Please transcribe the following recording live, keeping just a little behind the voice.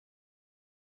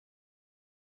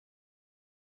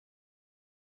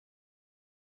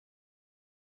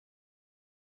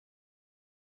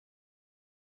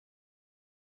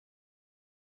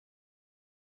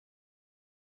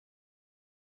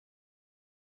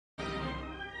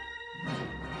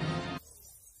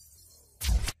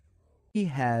He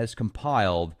has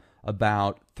compiled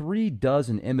about 3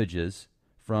 dozen images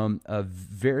from a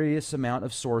various amount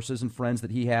of sources and friends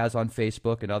that he has on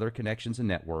Facebook and other connections and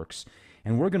networks.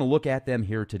 And we're going to look at them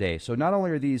here today. So not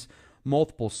only are these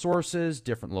multiple sources,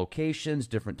 different locations,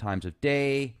 different times of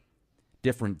day,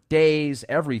 different days,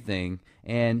 everything.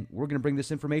 And we're going to bring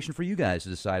this information for you guys to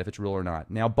decide if it's real or not.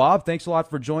 Now, Bob, thanks a lot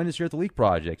for joining us here at the Leak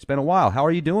Project. It's been a while. How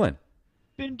are you doing?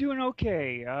 Been doing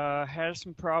okay. Had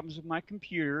some problems with my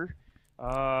computer.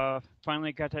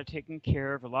 Finally got that taken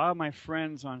care of. A lot of my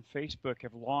friends on Facebook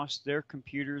have lost their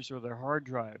computers or their hard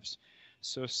drives.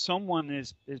 So someone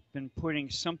has been putting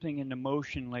something into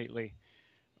motion lately.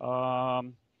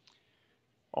 Um,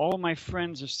 all of my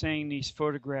friends are sending these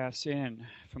photographs in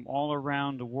from all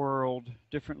around the world,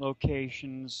 different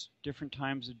locations, different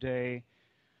times of day.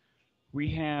 We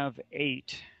have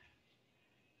eight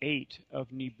of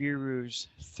Nibiru's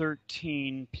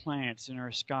 13 planets in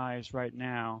our skies right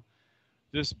now.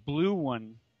 This blue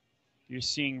one you're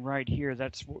seeing right here,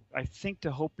 that's what I think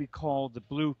the Hopi call the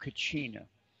blue Kachina.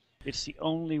 It's the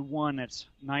only one that's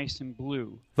nice and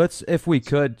blue. Let's, if we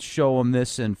could, show them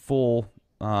this in full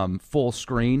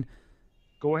screen.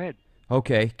 Go ahead.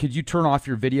 Okay. Could you turn off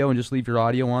your video and just leave your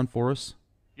audio on for us?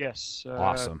 Yes,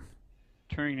 Awesome.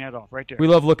 turning that off right there. We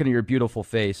love looking at your beautiful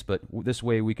face, but this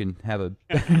way we can have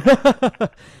a.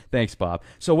 Thanks, Bob.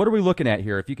 So, what are we looking at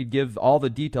here? If you could give all the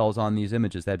details on these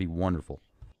images, that'd be wonderful.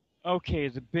 Okay,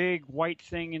 the big white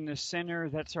thing in the center,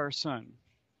 that's our sun.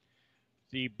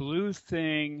 The blue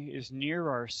thing is near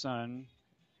our sun.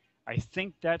 I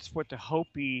think that's what the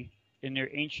Hopi in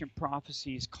their ancient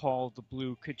prophecies call the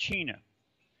blue Kachina.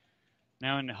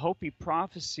 Now, in the Hopi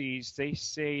prophecies, they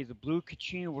say the blue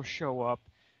Kachina will show up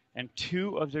and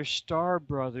two of their star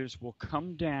brothers will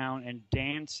come down and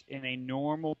dance in a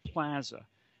normal plaza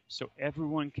so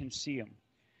everyone can see them.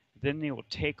 Then they will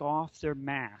take off their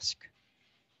mask.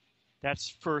 That's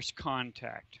first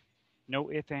contact.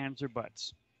 No ifs, ands, or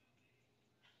buts.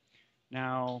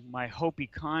 Now, my Hopi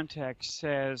contact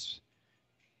says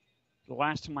the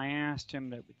last time I asked him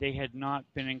that they had not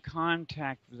been in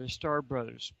contact with their star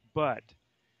brothers, but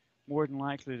more than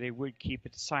likely they would keep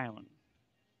it silent.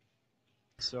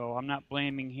 So I'm not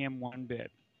blaming him one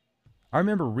bit. I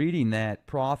remember reading that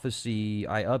prophecy.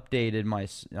 I updated my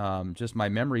just my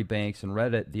memory banks and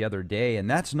read it the other day, and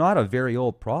that's not a very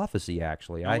old prophecy,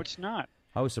 actually. No, I it's not.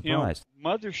 I was You know, surprised.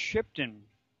 Mother Shipton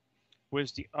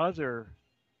was the other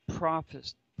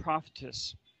prophetess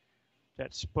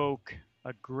that spoke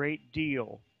a great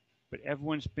deal, but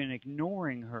everyone's been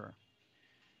ignoring her.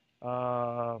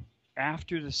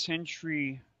 After the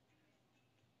century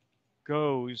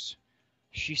goes,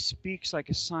 she speaks like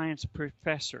a science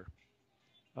professor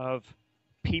of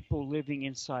people living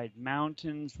inside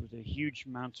mountains with a huge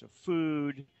amounts of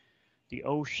food, the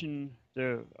ocean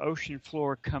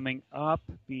floor coming up,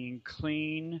 being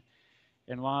clean,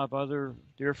 and a lot of other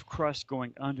earth crust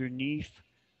going underneath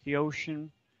the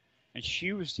ocean. And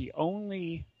she was the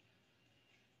only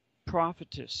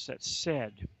prophetess that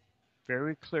said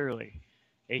very clearly,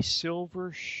 a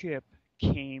silver ship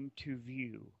came to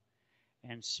view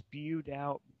and spewed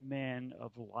out men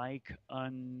of like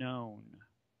unknown.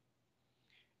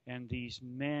 And these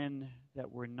men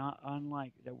that were not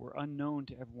unlike, that were unknown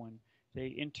to everyone, they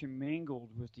intermingled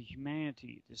with the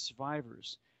humanity, the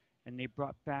survivors, and they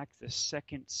brought back the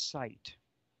second sight.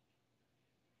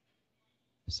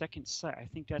 Second sight, I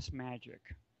think that's magic.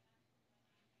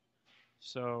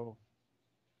 So,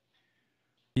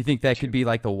 Do you think that could to, be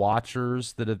like the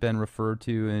Watchers that have been referred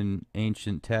to in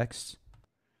ancient texts?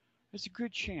 there's a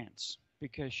good chance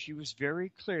because she was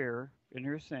very clear in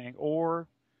her thing, or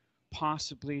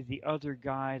possibly the other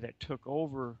guy that took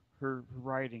over her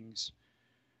writings.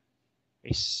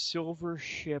 A silver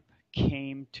ship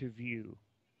came to view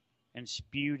and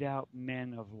spewed out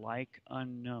men of like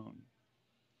unknown.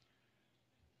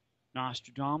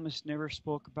 Nostradamus never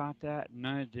spoke about that,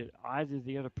 none did either of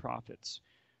the other prophets.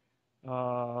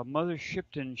 Mother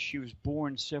Shipton, she was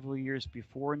born several years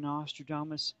before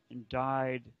Nostradamus and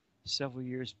died several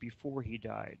years before he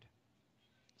died.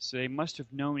 So they must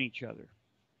have known each other.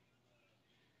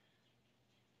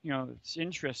 You know, it's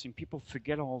interesting. People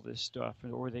forget all this stuff,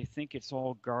 or they think it's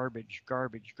all garbage,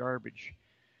 garbage, garbage.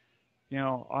 You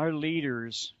know, our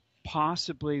leaders,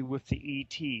 possibly with the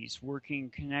ETs,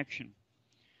 working connection,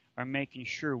 are making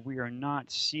sure we are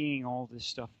not seeing all this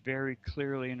stuff very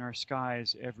clearly in our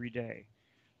skies every day.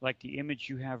 Like the image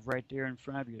you have right there in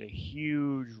front of you, the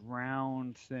huge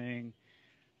round thing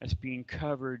that's being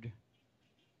covered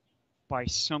by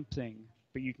something,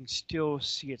 but you can still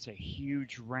see it's a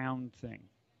huge round thing.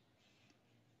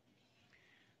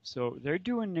 So they're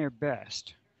doing their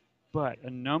best. But a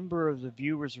number of the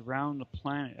viewers around the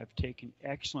planet have taken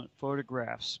excellent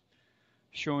photographs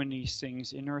showing these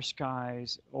things in our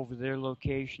skies over their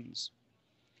locations.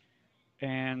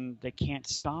 And they can't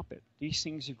stop it. These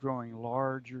things are growing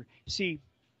larger. See,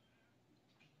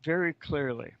 very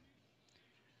clearly,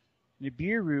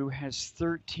 Nibiru has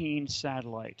 13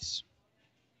 satellites,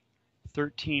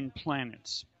 13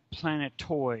 planets,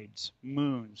 planetoids,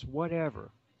 moons, whatever.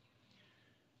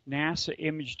 NASA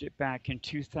imaged it back in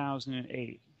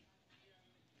 2008.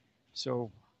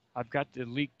 So I've got the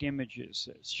leaked images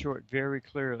that show it very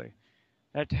clearly.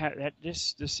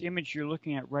 This image you're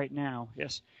looking at right now,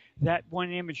 yes, that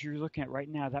one image you're looking at right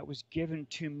now, that was given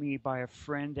to me by a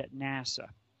friend at NASA.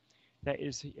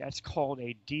 That's called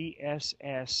a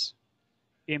DSS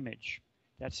image.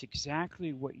 That's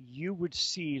exactly what you would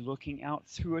see looking out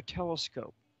through a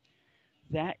telescope.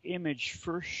 That image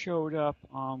first showed up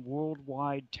on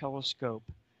Worldwide Telescope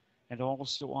and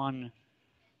also on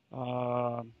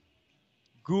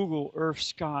Google Earth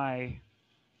Sky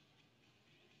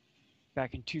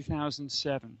back in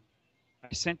 2007.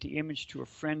 I sent the image to a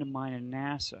friend of mine in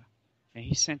NASA, and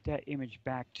he sent that image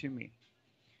back to me.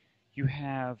 You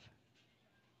have,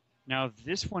 now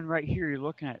this one right here you're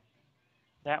looking at,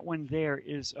 that one there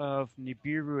is of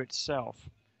Nibiru itself.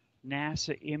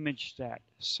 NASA imaged that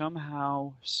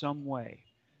somehow, some way.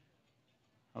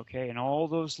 Okay, and all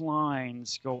those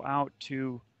lines go out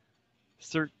to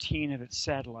 13 of its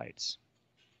satellites.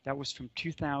 That was from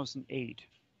 2008.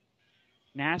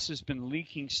 NASA's been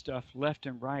leaking stuff left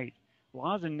and right. A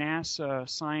lot of the NASA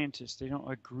scientists, they don't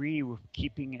agree with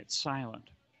keeping it silent.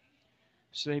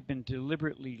 So they've been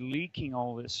deliberately leaking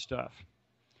all this stuff.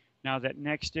 Now that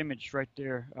next image right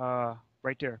there,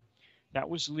 that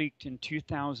was leaked in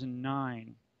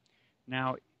 2009.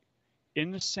 Now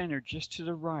in the center, just to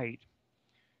the right,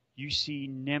 you see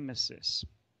Nemesis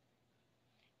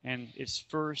and its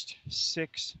first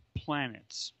 6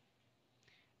 planets.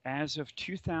 As of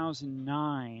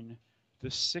 2009, the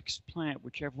 6th planet,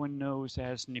 which everyone knows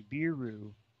as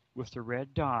Nibiru with the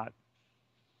red dot,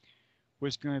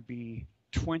 was going to be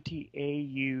 20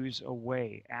 AUs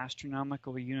away,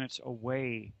 astronomical units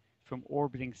away from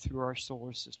orbiting through our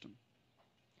solar system.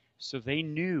 So they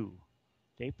knew,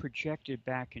 they projected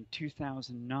back in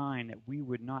 2009 that we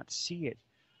would not see it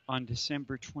on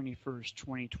December 21st,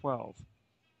 2012.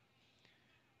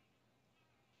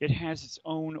 It has its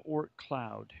own Oort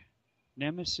cloud.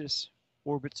 Nemesis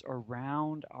orbits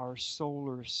around our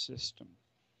solar system.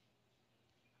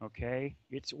 Okay?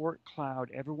 Its Oort cloud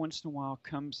every once in a while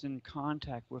comes in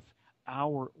contact with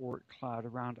our Oort cloud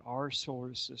around our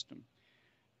solar system.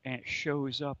 And it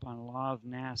shows up on a lot of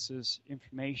NASA's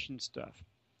information stuff.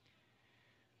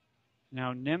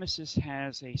 Now, Nemesis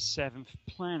has a 7th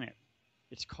planet.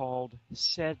 It's called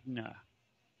Sedna.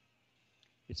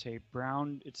 It's a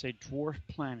dwarf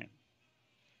planet.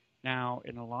 Now,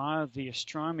 in a lot of the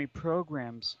astronomy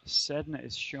programs, Sedna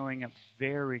is showing up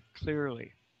very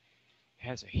clearly. It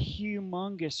has a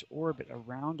humongous orbit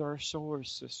around our solar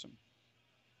system.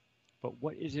 But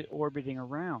what is it orbiting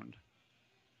around?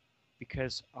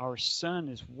 Because our sun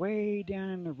is way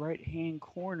down in the right-hand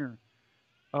corner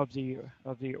of the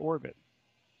orbit.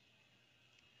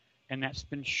 And that's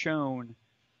been shown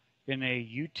in a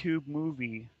YouTube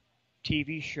movie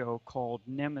TV show called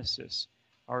Nemesis,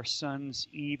 Our Sun's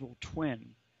Evil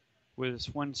Twin. With this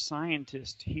one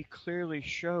scientist, he clearly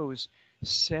shows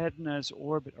Sedna's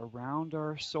orbit around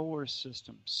our solar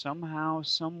system, somehow,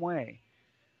 some way.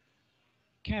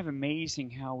 Kind of amazing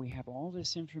how we have all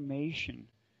this information,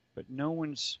 but no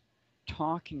one's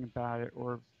talking about it.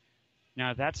 Or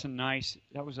now that's a nice,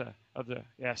 that was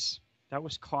that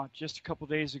was caught just a couple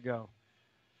days ago.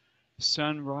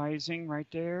 Sun rising right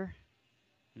there.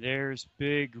 There's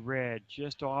Big Red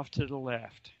just off to the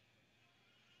left.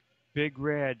 Big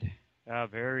Red,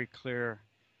 very clear.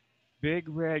 Big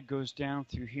Red goes down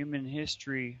through human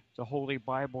history. The Holy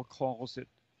Bible calls it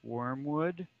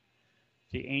wormwood.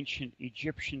 The ancient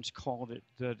Egyptians called it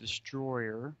the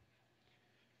destroyer.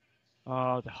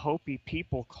 The Hopi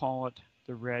people call it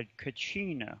the red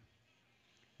Kachina.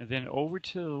 And then over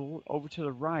to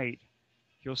the right,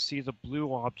 you'll see the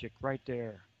blue object right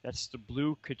there. That's the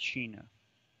blue Kachina.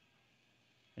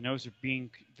 And those are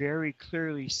being very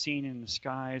clearly seen in the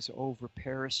skies over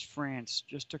Paris, France,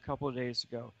 just a couple of days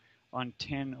ago on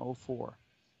 10:04.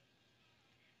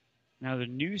 Now the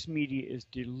news media is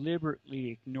deliberately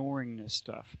ignoring this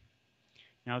stuff.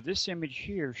 Now this image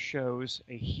here shows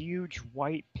a huge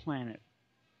white planet.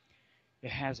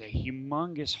 It has a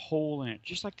humongous hole in it,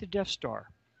 just like the Death Star.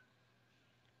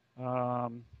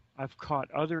 I've caught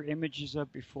other images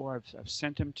of before. I've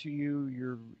sent them to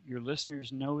you. Your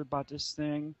listeners know about this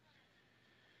thing.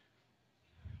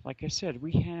 like I said,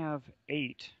 we have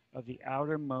 8 of the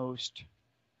outermost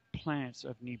planets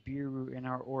of Nibiru in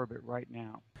our orbit right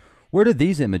now. Where did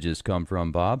these images come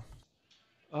from, Bob?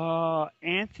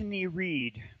 Anthony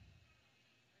Reed.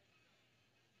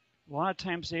 A lot of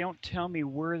times they don't tell me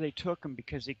where they took them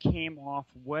because they came off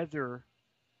weather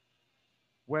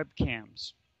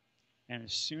webcams. And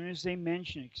as soon as they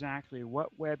mention exactly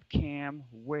what webcam,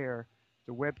 where,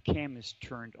 the webcam is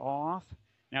turned off.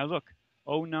 Now look,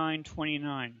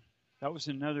 0929. That was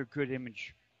another good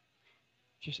image.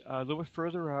 Just a little bit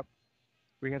further up,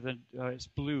 we have the it's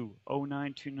blue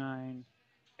 0929F.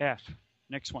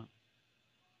 Next one.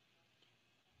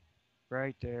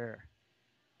 Right there.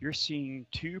 You're seeing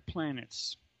 2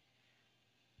 planets.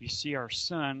 You see our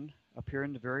sun up here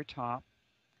in the very top,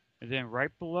 and then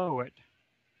right below it,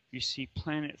 you see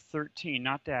planet 13.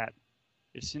 Not that.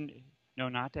 It's in. No,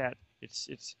 not that. It's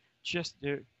just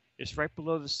there. It's right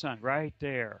below the sun, right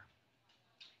there.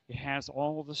 It has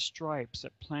all the stripes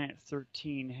that planet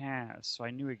 13 has, so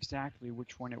I knew exactly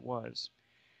which one it was.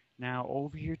 Now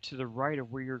over here to the right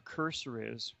of where your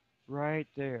cursor is, right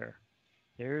there,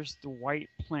 there's the white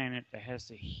planet that has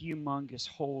the humongous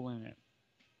hole in it.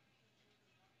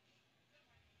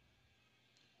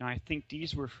 Now I think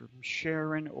these were from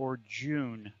Sharon or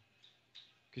June,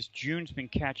 because June's been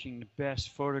catching the best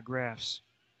photographs.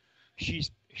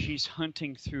 She's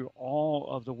hunting through all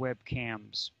of the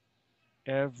webcams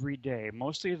every day,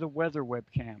 mostly the weather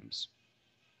webcams.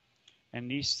 And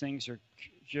these things are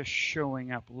just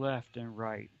showing up left and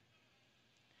right.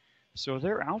 So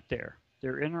they're out there.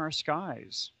 They're in our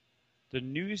skies. The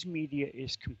news media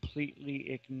is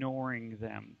completely ignoring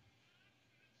them.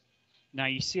 Now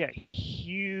you see a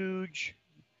huge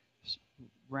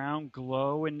round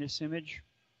glow in this image.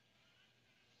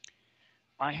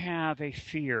 I have a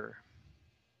fear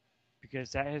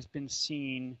because that has been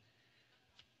seen.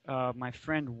 My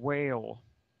friend Whale,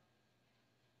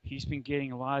 he's been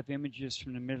getting a lot of images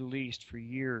from the Middle East for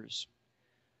years.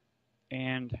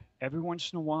 And every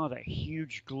once in a while, that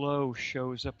huge glow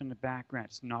shows up in the background.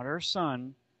 It's not our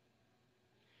sun.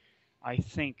 I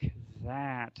think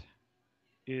that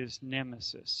is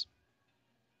Nemesis,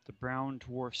 the brown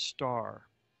dwarf star.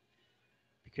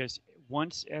 Because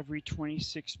once every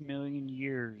 26 million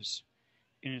years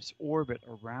in its orbit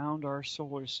around our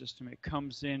solar system, it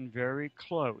comes in very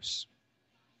close.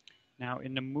 Now,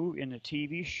 in the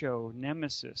TV show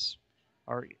Nemesis,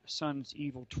 our sun's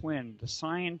evil twin, the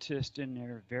scientist in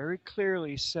there very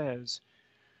clearly says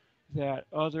that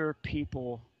other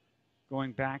people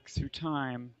going back through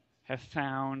time have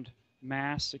found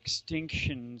mass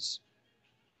extinctions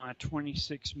on a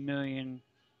 26 million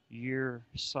year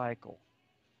cycle.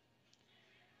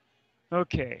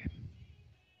 Okay.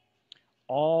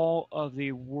 All of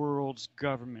the world's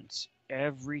governments,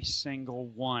 every single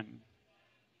one,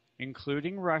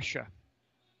 including Russia,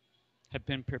 have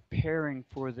been preparing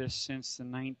for this since the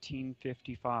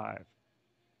 1955.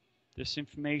 This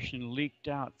information leaked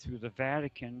out through the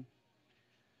Vatican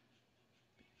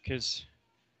because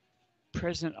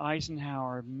President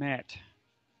Eisenhower met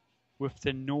with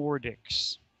the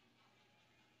Nordics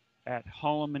at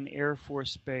Holloman Air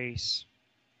Force Base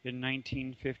in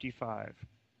 1955.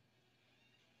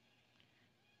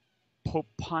 Pope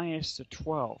Pius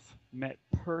XII met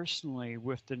personally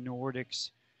with the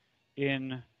Nordics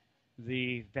in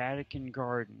the Vatican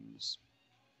Gardens.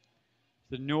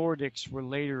 The Nordics were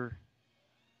later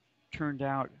turned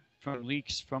out from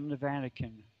leaks from the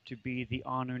Vatican to be the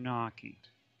Anunnaki.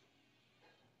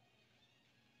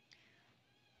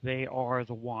 They are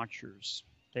the Watchers.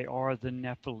 They are the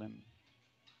Nephilim.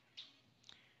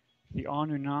 The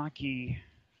Anunnaki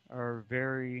are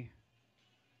very,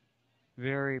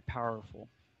 very powerful.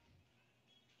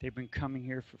 They've been coming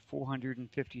here for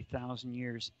 450,000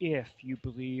 years, if you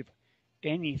believe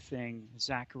anything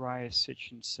Zecharia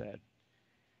Sitchin said.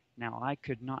 Now, I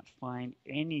could not find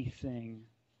anything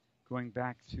going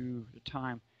back through the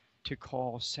time to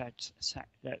call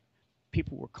that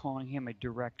people were calling him a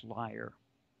direct liar.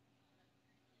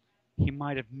 He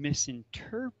might have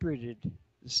misinterpreted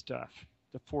the stuff,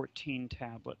 the 14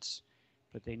 tablets,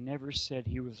 but they never said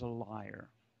he was a liar.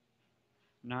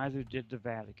 Neither did the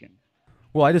Vatican.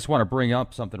 Well, I just want to bring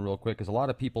up something real quick because a lot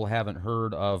of people haven't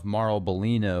heard of Mauro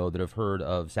Bellino that have heard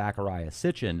of Zecharia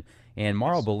Sitchin. And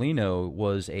Mauro Yes. Bellino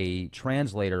was a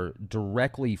translator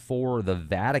directly for the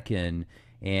Vatican,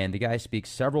 and the guy speaks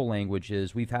several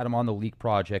languages. We've had him on the Leak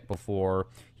Project before.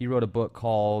 He wrote a book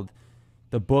called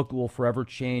The Book Will Forever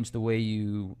Change the Way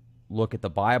You Look at the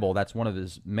Bible. That's one of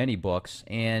his many books.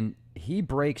 And he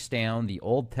breaks down the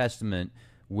Old Testament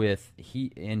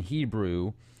in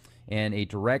Hebrew, and a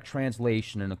direct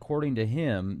translation. And according to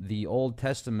him, the Old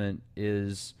Testament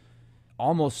is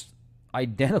almost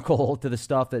identical to the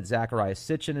stuff that Zachariah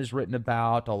Sitchin has written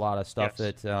about, a lot of stuff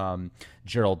Yes. that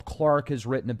Gerald Clark has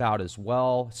written about as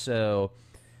well. So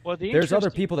Well, the there's other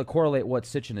interesting people that correlate what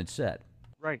Sitchin had said.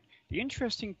 right. The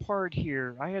interesting part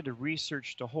here, I had to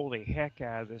research the holy heck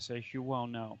out of this, as you well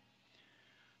know.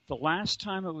 The last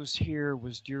time it was here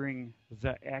was during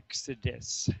the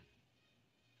Exodus.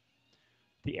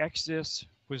 The Exodus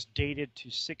was dated to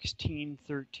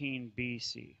 1613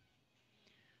 BC.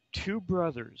 Two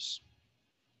brothers,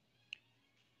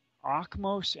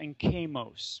 Achmos and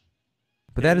Chamos,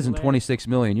 But that they isn't led, 26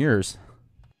 million years.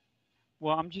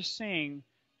 well, I'm just saying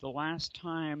the last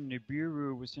time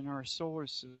Nibiru was in our solar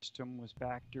system was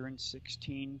back during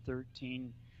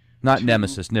 1613 Not to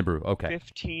Nemesis, Nibiru. Okay.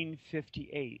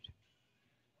 1558.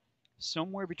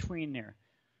 Somewhere between there.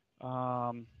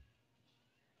 Um,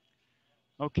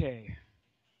 okay.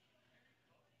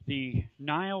 The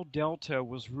Nile Delta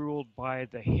was ruled by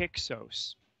the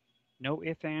Hyksos. No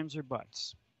ifs, ands, or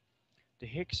buts. The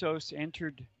Hyksos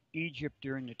entered Egypt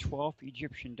during the 12th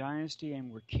Egyptian dynasty and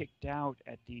were kicked out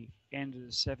at the end of the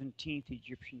 17th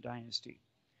Egyptian dynasty.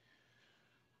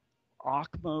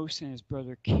 Achmos and his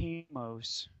brother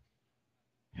Chamos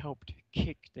helped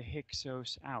kick the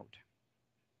Hyksos out.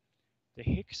 The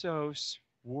Hyksos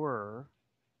were,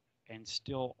 and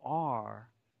still are,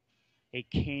 a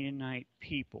Canaanite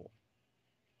people.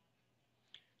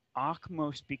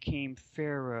 Achmos became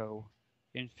pharaoh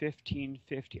in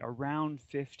 1550, around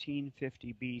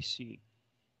 1550 BC.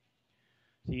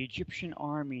 The Egyptian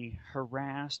army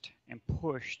harassed and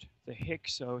pushed the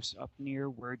Hyksos up near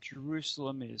where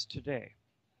Jerusalem is today.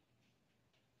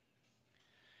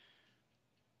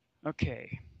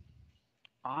 Okay,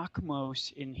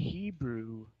 Achmos in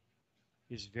Hebrew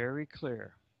is very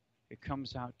clear. It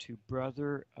comes out to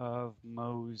brother of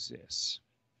Moses.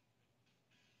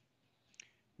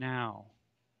 Now,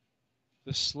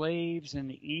 the slaves and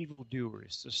the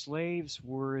evildoers. The slaves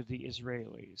were the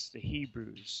Israelis, the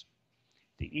Hebrews.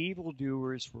 The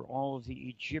evildoers were all of the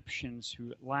Egyptians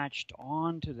who latched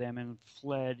on to them and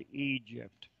fled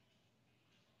Egypt.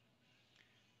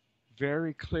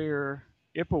 Very clear,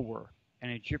 Ippawar, an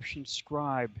Egyptian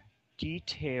scribe,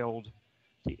 detailed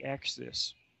the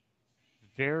Exodus.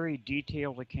 Very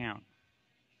detailed account.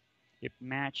 It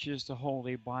matches the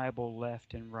Holy Bible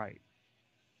left and right.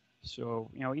 So,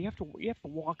 you know, you have to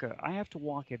walk I have to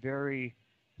walk a very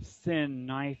thin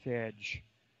knife edge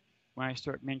when I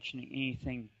start mentioning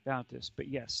anything about this. But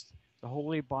yes, the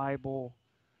Holy Bible,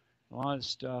 a lot of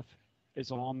stuff is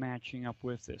all matching up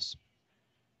with this.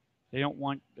 They don't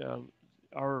want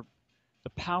the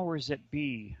powers that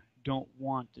be don't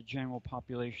want the general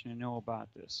population to know about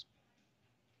this,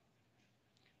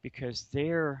 because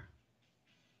their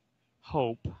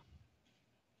hope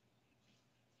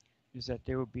is that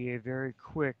there will be a very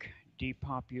quick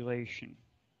depopulation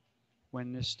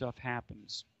when this stuff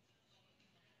happens.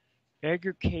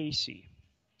 Edgar Cayce,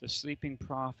 the sleeping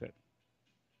prophet,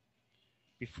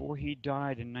 before he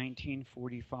died in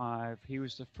 1945, he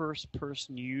was the first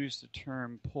person to use the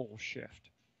term pole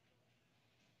shift.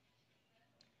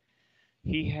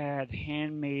 He had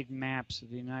handmade maps of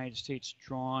the United States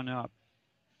drawn up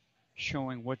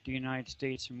showing what the United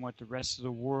States and what the rest of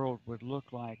the world would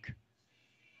look like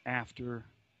after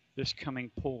this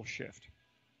coming pole shift.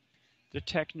 The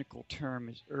technical term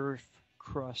is Earth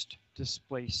crust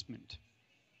displacement.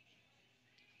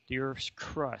 The Earth's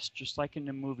crust, just like in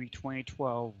the movie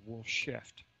 2012, will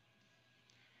shift.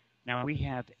 Now we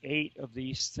have 8 of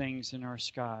these things in our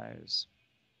skies.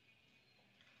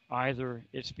 Either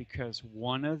it's because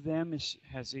one of them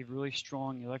has a really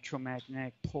strong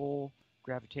electromagnetic pull,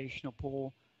 gravitational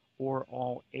pull, or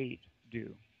all 8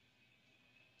 do.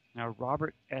 Now,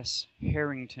 Robert S.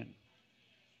 Harrington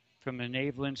from the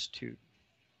Naval Institute,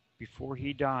 before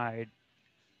he died,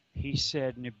 he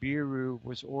said Nibiru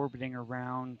was orbiting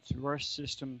around through our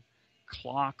system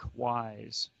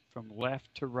clockwise from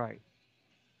left to right.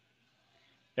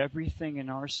 Everything in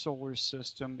our solar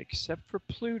system, except for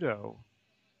Pluto,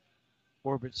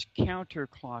 orbits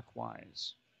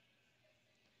counterclockwise.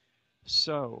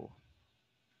 So,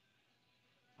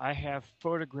 I have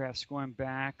photographs going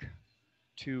back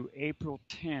to April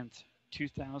 10th,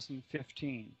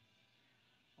 2015.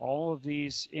 All of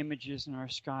these images in our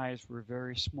skies were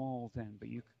very small then, but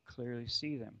you could clearly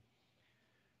see them.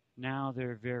 Now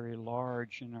they're very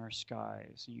large in our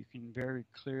skies. You can very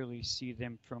clearly see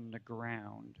them from the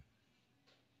ground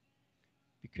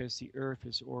because the Earth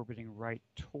is orbiting right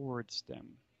towards them.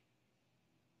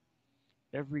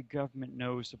 Every government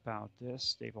knows about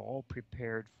this. They've all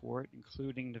prepared for it,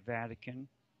 including the Vatican.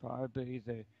 probably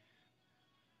the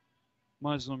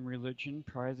Muslim religion,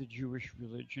 probably the Jewish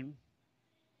religion.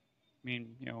 I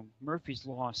mean, Murphy's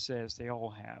Law says they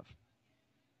all have.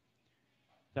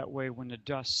 That way, when the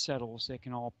dust settles, they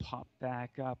can all pop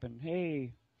back up and,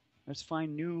 hey, let's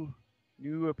find new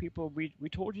people. We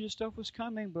told you this stuff was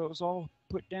coming, but it was all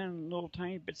put down in little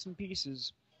tiny bits and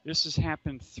pieces. This has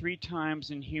happened 3 times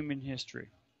in human history.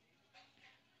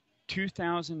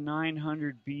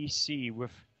 2900 BC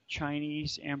with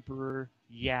Chinese Emperor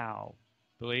Yao.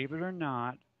 Believe it or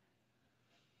not,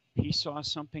 he saw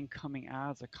something coming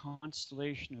out of the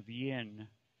constellation of Yin,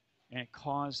 and it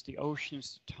caused the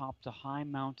oceans to top the high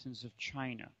mountains of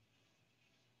China.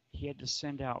 He had to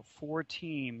send out 4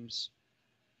 teams,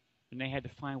 and they had to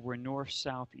find where north,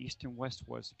 south, east, and west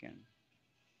was again.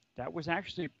 That was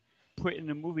actually put in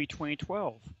the movie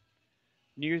 2012.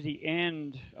 Near the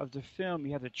end of the film,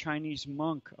 you have the Chinese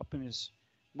monk up in his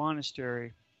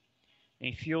monastery, and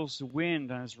he feels the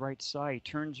wind on his right side. He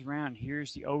turns around,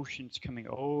 hears the oceans coming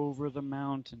over the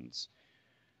mountains,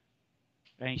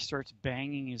 and he starts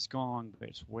banging his gong, but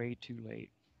it's way too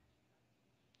late.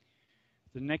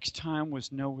 The next time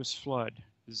was Noah's flood,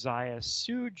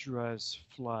 Zayasudra's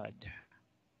flood.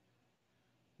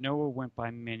 Noah went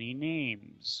by many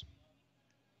names.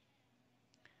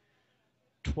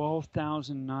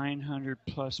 12,900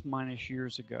 plus minus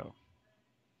years ago.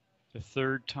 The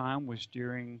third time was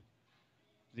during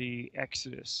the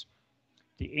Exodus.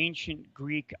 The ancient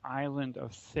Greek island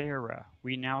of Thera,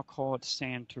 we now call it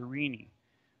Santorini,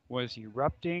 was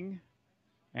erupting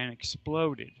and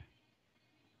exploded.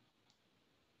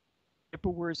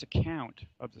 Kipper's account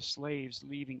of the slaves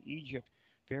leaving Egypt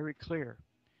very clear.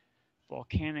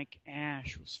 Volcanic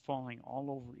ash was falling all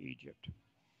over Egypt.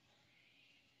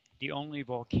 The only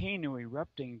volcano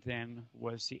erupting then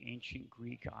was the ancient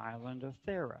Greek island of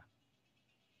Thera.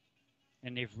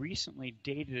 And they've recently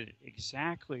dated it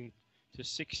exactly to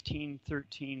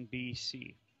 1613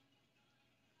 BC.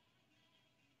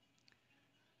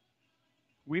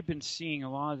 We've been seeing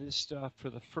a lot of this stuff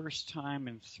for the first time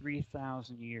in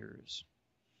 3,000 years.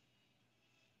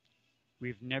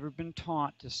 We've never been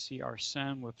taught to see our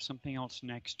sun with something else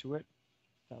next to it,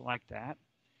 like that.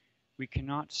 We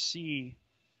cannot see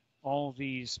all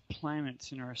these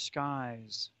planets in our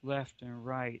skies, left and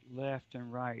right, left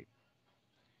and right.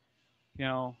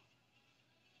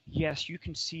 Yes, you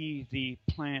can see the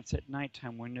planets at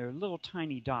nighttime when they're little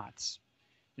tiny dots,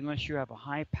 unless you have a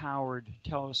high-powered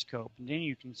telescope, and then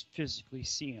you can physically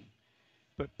see them.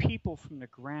 But people from the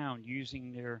ground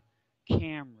using their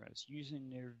cameras,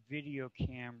 using their video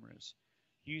cameras,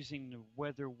 using the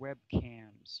weather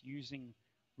webcams, using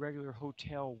regular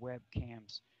hotel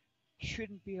webcams,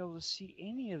 shouldn't be able to see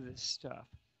any of this stuff.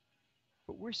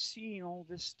 But we're seeing all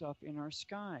this stuff in our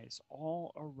skies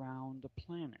all around the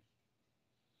planet.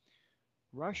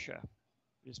 Russia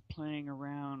is playing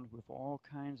around with all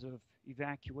kinds of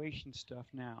evacuation stuff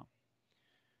now.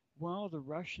 Well, the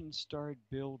Russians started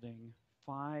building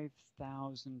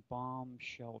 5,000 bomb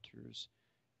shelters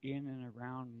in and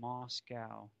around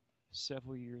Moscow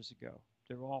several years ago.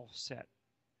 They're all set.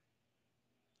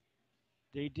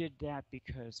 They did that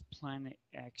because Planet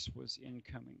X was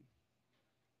incoming.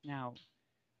 Now,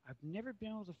 I've never been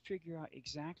able to figure out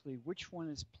exactly which one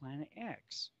is Planet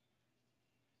X.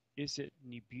 Is it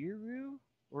Nibiru,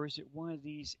 or is it one of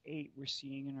these 8 we're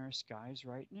seeing in our skies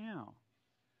right now?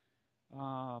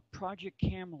 Project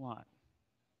Camelot,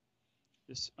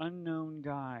 this unknown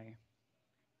guy,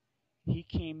 he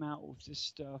came out with this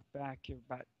stuff back in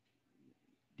about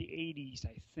the 80s,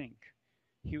 I think.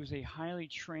 He was a highly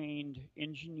trained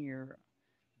engineer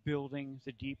building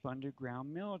the deep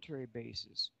underground military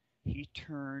bases. He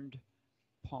turned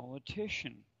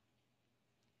politician,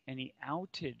 and he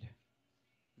outed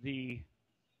the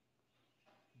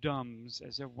DUMBs,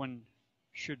 as everyone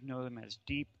should know them as,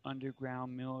 deep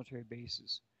underground military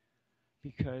bases,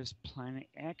 because Planet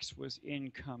X was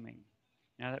incoming.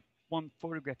 Now that one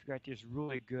photograph you got there is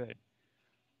really good.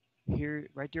 Here,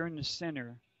 right there in the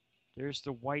center, there's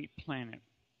the white planet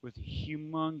with a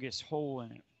humongous hole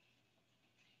in it.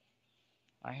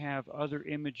 I have other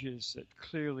images that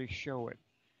clearly show it.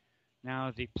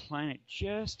 Now the planet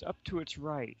just up to its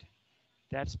right,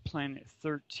 that's planet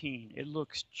 13. It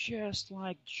looks just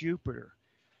like Jupiter,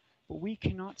 but we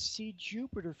cannot see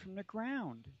Jupiter from the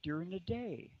ground during the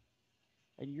day.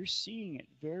 And you're seeing it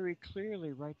very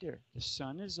clearly right there. The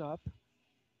sun is up. The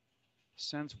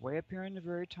sun's way up here in the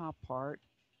very top part.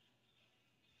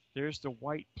 There's the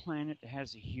white planet that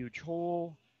has a huge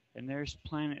hole, and there's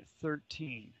planet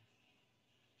 13.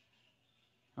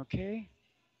 Okay?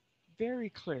 Very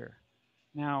clear.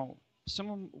 Now,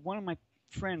 one of my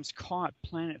friends caught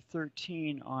Planet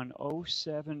 13 on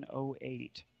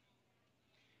 0708.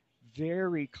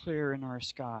 Very clear in our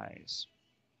skies,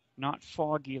 not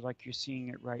foggy like you're seeing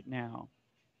it right now.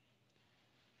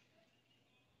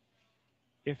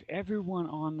 If everyone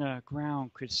on the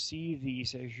ground could see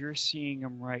these as you're seeing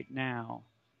them right now,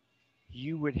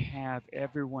 you would have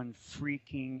everyone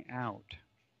freaking out.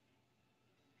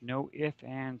 No ifs,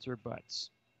 ands, or buts.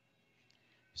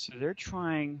 So they're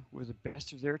trying, with the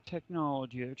best of their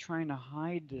technology, they're trying to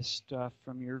hide this stuff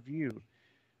from your view,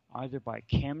 either by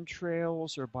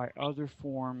chemtrails or by other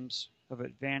forms of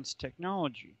advanced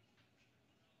technology.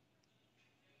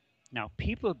 Now,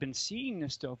 people have been seeing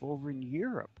this stuff over in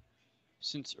Europe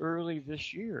since early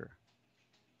this year.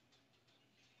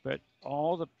 But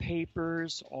all the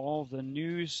papers, all the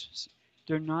news,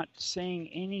 they're not saying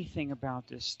anything about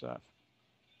this stuff.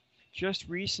 Just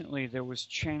recently, there was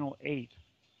Channel 8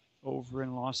 over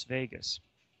in Las Vegas.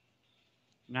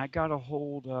 And I got a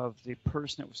hold of the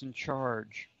person that was in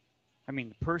charge. The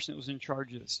person that was in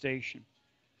charge of the station.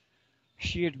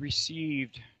 She had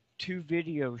received 2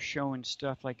 videos showing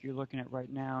stuff like you're looking at right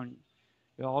now, and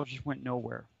it all just went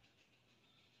nowhere.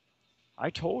 I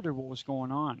told her what was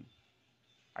going on.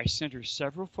 I sent her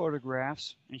several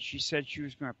photographs, and she said she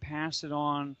was going to pass it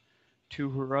on to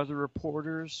her other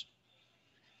reporters.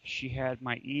 She had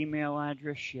my email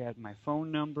address. She had my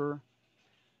phone number.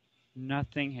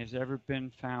 Nothing has ever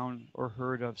been found or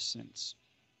heard of since.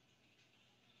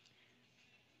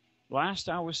 Last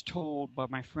I was told by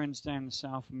my friends down in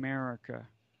South America,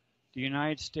 the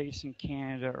United States and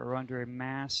Canada are under a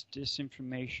mass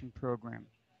disinformation program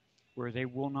where they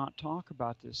will not talk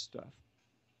about this stuff.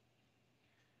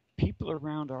 People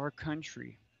around our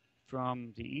country,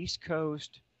 from the East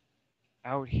Coast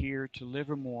out here to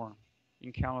Livermore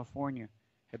in California,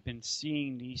 have been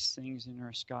seeing these things in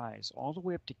our skies, all the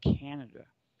way up to Canada.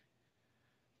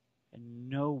 And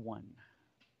no one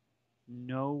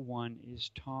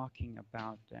is talking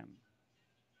about them.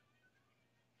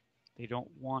 They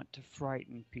don't want to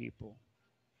frighten people.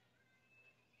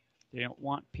 They don't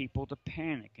want people to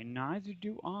panic, and neither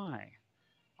do I.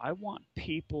 I want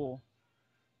people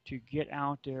to get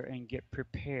out there and get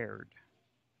prepared.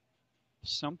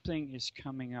 Something is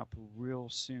coming up real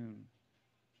soon.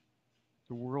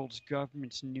 The world's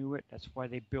governments knew it. That's why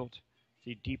they built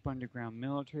the deep underground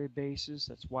military bases.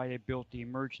 That's why they built the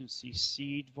emergency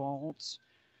seed vaults.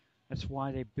 That's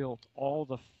why they built all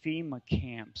the FEMA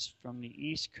camps from the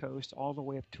East Coast all the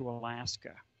way up to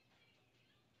Alaska.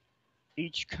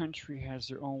 Each country has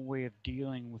their own way of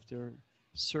dealing with their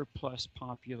surplus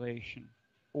population,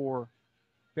 or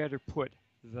better put,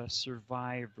 the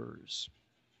survivors.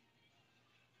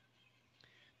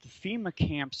 The FEMA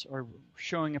camps are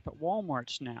showing up at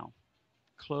Walmarts now,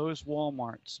 closed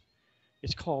Walmarts.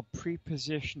 It's called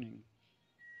prepositioning,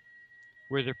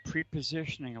 where they're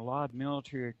prepositioning a lot of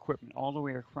military equipment all the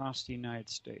way across the United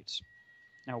States.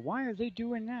 Now, why are they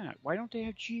doing that? Why don't they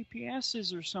have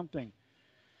GPSs or something?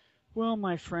 Well,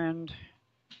 my friend,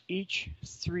 each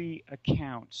 3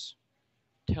 accounts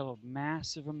tell of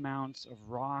massive amounts of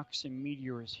rocks and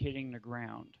meteors hitting the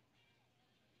ground.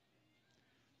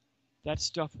 That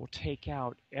stuff will take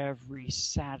out every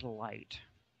satellite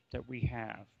that we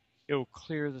have. It will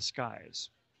clear the skies.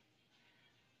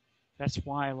 That's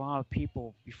why a lot of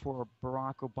people, before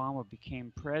Barack Obama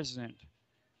became president,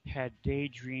 had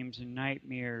daydreams and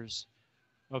nightmares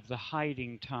of the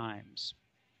hiding times.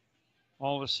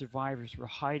 All the survivors were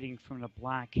hiding from the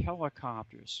black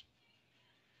helicopters.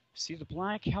 See, the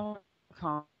black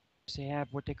helicopters, they have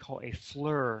what they call a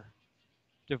FLIR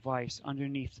device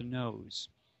underneath the nose.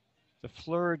 The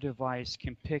FLIR device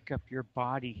can pick up your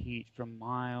body heat from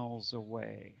miles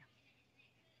away.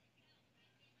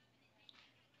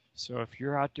 So if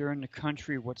you're out there in the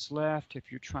country, what's left, if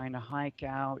you're trying to hike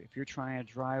out, if you're trying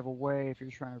to drive away, if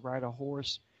you're trying to ride a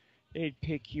horse, they'd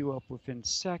pick you up within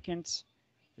seconds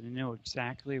and know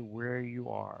exactly where you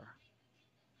are.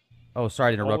 Oh,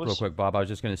 sorry to interrupt real quick, Bob. I was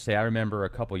just going to say, I remember a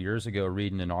couple years ago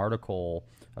reading an article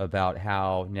about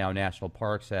how now national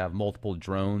parks have multiple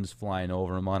drones flying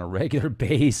over them on a regular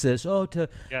basis. Oh, to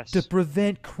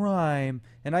prevent crime.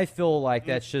 And I feel like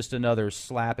that's just another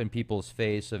slap in people's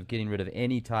face of getting rid of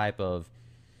any type of,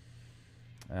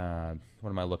 what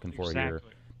am I looking for here?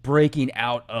 Breaking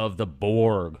out of the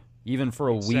Borg. Even for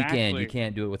a weekend, you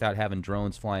can't do it without having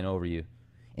drones flying over you.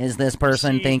 Is this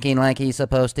person thinking like he's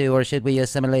supposed to, or should we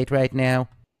assimilate right now?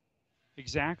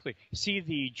 Exactly. See,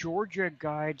 the Georgia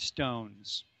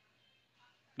Guidestones,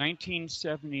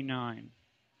 1979,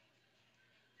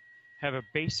 have a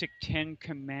basic 10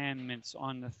 commandments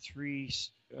on the 3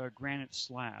 granite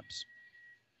slabs.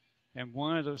 And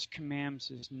one of those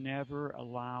commands is never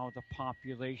allow the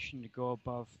population to go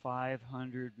above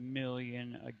 500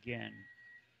 million again.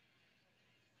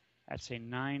 That's a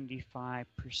 95%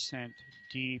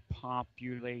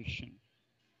 depopulation.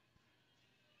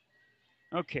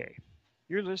 Okay,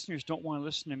 your listeners don't want to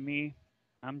listen to me.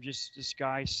 I'm just this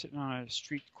guy sitting on a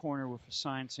street corner with a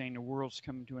sign saying the world's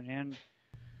coming to an end.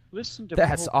 Listen to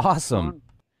That's awesome.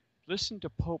 Listen to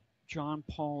Pope John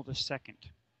Paul II.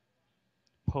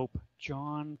 Pope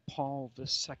John Paul II.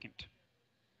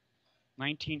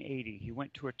 1980, he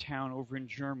went to a town over in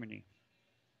Germany.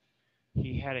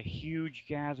 He had a huge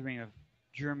gathering of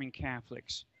German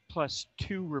Catholics, plus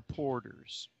 2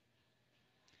 reporters.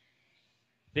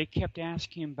 They kept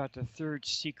asking him about the third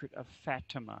secret of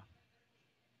Fatima.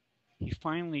 He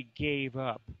finally gave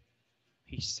up.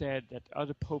 He said that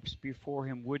other popes before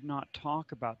him would not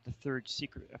talk about the third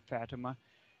secret of Fatima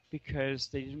because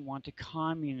they didn't want the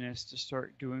communists to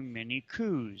start doing many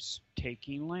coups,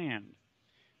 taking land.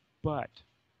 But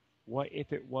what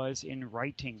if it was in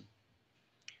writing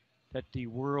that the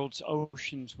world's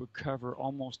oceans would cover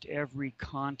almost every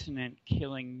continent,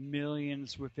 killing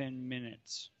millions within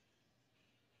minutes?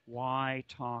 Why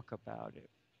talk about it?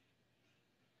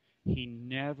 He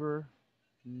never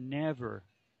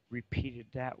repeated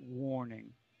that warning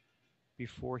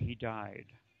before he died.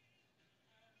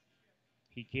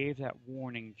 He gave that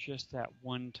warning just that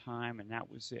one time, and that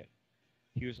was it.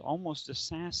 He was almost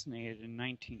assassinated in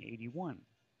 1981.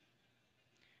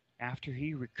 After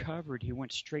he recovered, he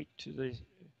went straight to the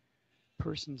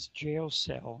person's jail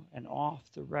cell, and off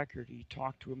the record, he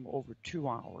talked to him over 2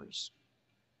 hours.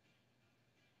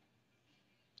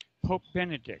 Pope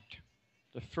Benedict,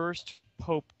 the first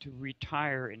pope to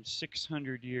retire in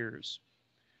 600 years.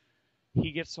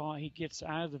 He gets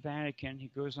out of the Vatican, he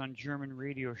goes on German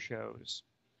radio shows,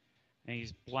 and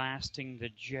he's blasting the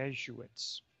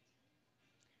Jesuits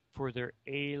for their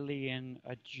alien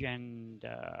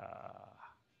agenda.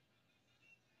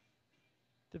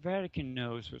 The Vatican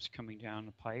knows what's coming down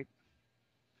the pipe.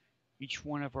 Each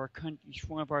one of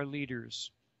our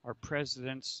leaders, our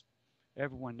presidents,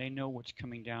 everyone, they know what's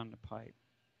coming down the pipe.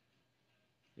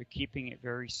 They're keeping it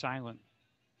very silent.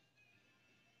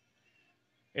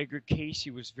 Edgar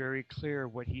Casey was very clear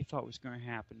what he thought was going to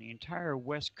happen. The entire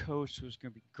West Coast was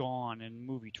going to be gone in the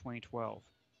movie 2012.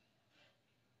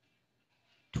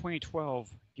 2012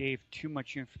 gave too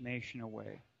much information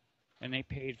away, and they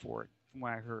paid for it, from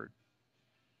what I heard.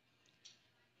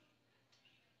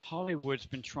 Hollywood's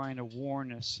been trying to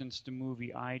warn us since the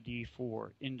movie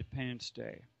ID4, Independence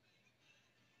Day,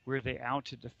 where they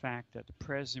outed the fact that the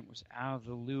president was out of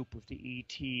the loop with the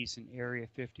ETs in Area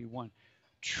 51.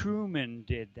 Truman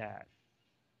did that.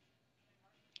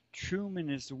 Truman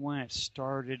is the one that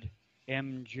started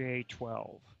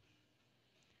MJ-12.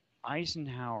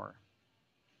 Eisenhower,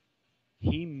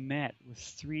 he met with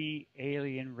 3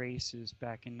 alien races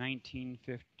back in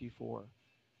 1954,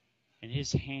 and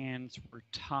his hands were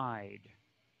tied.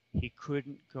 He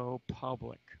couldn't go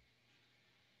public.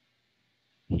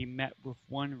 He met with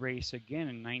one race again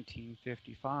in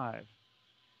 1955,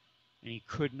 and he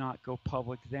could not go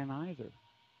public then either.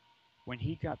 When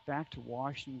he got back to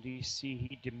Washington, D.C.,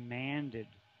 he demanded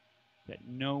that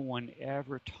no one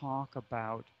ever talk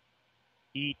about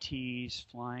ETs,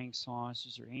 flying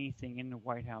saucers, or anything in the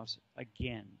White House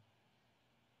again.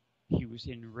 He was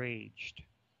enraged.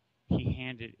 He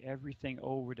handed everything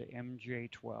over to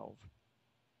MJ-12.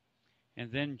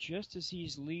 And then just as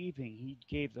he's leaving, he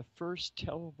gave the first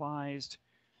televised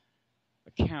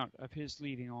account of his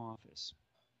leaving office.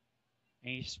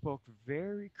 And he spoke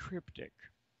very cryptic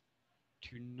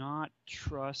to not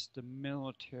trust the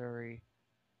military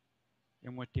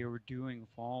and what they were doing with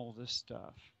all this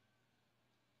stuff.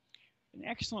 An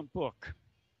excellent book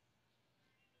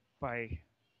by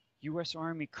U.S.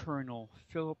 Army Colonel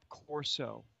Philip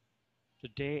Corso, The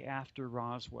Day After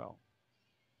Roswell,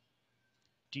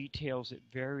 details it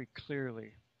very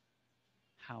clearly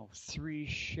how 3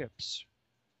 ships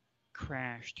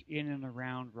crashed in and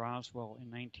around Roswell in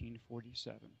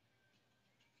 1947.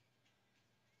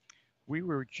 We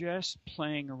were just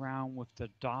playing around with the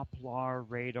Doppler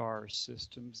radar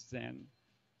systems then,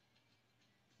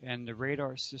 and the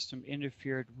radar system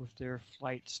interfered with their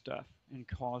flight stuff and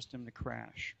caused them to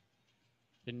crash.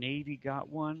 The Navy got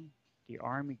one, the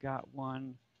Army got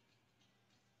one,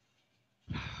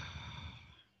 the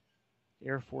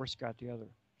Air Force got the other.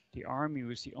 The Army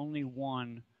was the only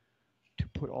one to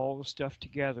put all the stuff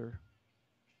together,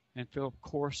 and Philip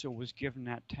Corso was given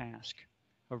that task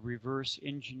of reverse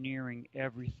engineering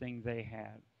everything they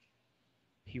had.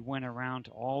 He went around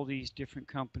to all these different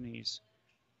companies,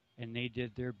 and they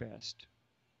did their best.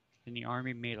 And the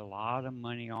Army made a lot of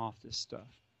money off this stuff.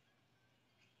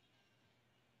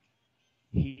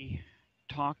 He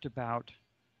talked about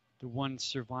the one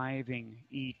surviving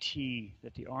ET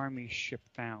that the Army ship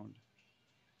found.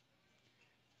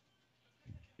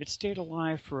 It stayed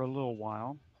alive for a little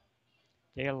while.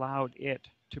 They allowed it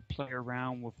to play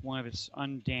around with one of its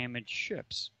undamaged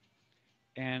ships,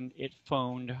 and it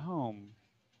phoned home.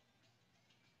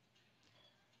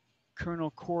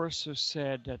 Colonel Corso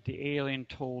said that the alien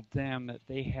told them that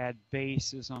they had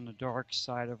bases on the dark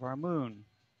side of our moon.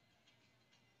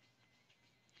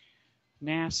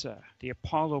 NASA, the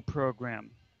Apollo program,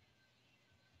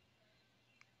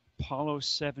 Apollo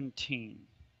 17.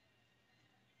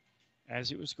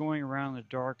 As it was going around the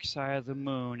dark side of the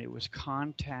moon, it was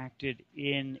contacted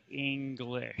in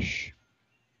English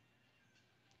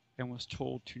and was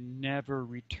told to never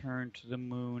return to the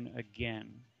moon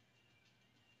again.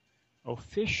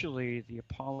 Officially, the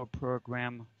Apollo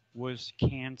program was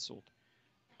canceled.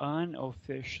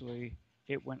 Unofficially,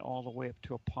 it went all the way up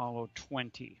to Apollo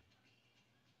 20.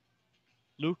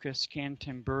 Luca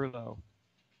Scantamburlo,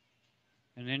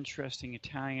 an interesting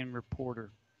Italian reporter,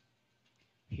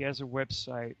 he has a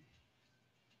website,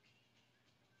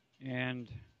 and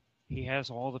he has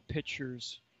all the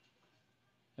pictures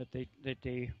that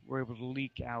they were able to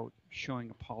leak out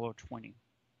showing Apollo 20.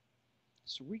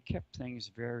 So we kept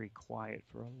things very quiet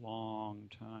for a long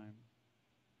time.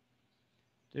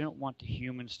 They don't want the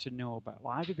humans to know about it,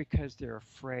 either because they're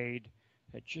afraid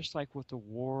that, just like with the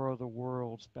War of the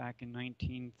Worlds back in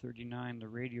 1939, the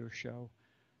radio show,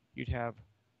 you'd have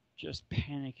just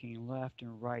panicking left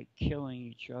and right, killing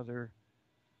each other.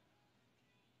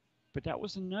 But that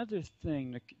was another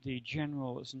thing. The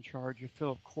general is in charge of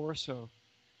Philip Corso.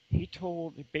 He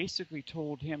basically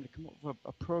told him to come up with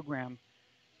a program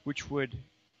which would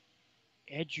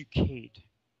educate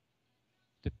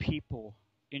the people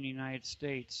in the United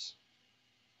States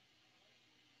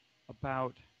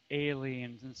about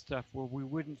aliens and stuff, where we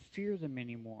wouldn't fear them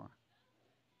anymore.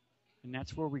 And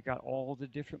that's where we got all the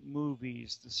different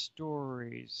movies, the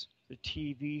stories, the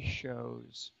TV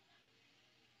shows.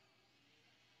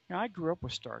 Now, I grew up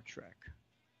with Star Trek,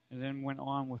 and then went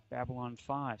on with Babylon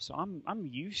 5. So I'm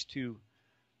used to,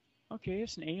 okay,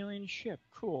 it's an alien ship,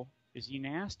 cool. Is he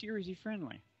nasty or is he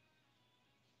friendly?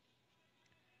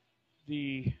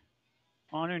 The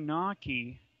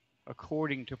Anunnaki,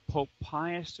 according to Pope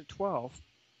Pius XII,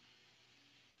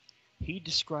 he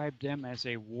described them as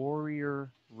a warrior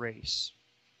race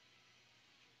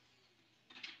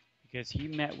because he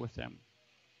met with them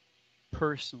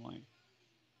personally.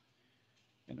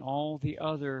 And all the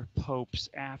other popes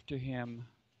after him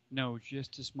know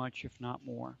just as much, if not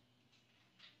more.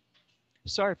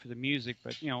 Sorry for the music,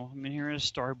 but I'm in here at a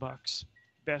Starbucks.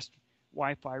 Best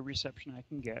Wi-Fi reception I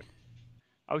can get.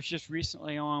 I was just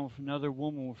recently on with another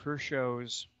woman with her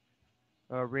shows,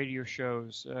 radio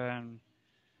shows, and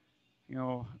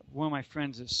one of my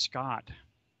friends is Scott,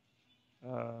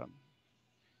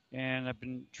 and I've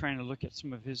been trying to look at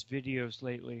some of his videos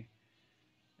lately,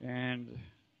 and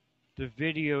the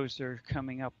videos that are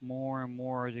coming up more and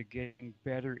more, they're getting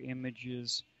better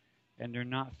images, and they're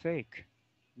not fake.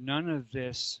 None of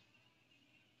this,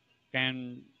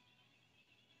 and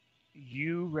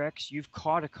you, Rex, you've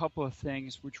caught a couple of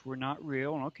things which were not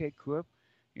real, and okay, cool.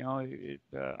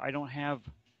 I don't have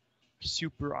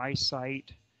super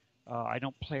eyesight. I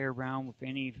don't play around with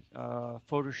any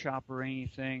Photoshop or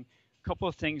anything. A couple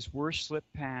of things were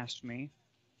slipped past me,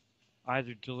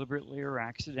 either deliberately or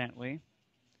accidentally.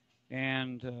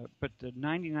 And but the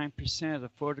 99% of the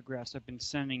photographs I've been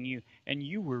sending you, and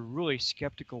you were really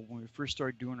skeptical when we first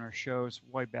started doing our shows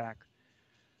way back,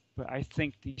 but I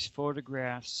think these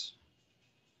photographs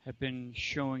have been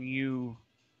showing you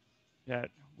that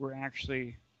we're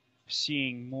actually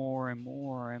seeing more and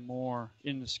more and more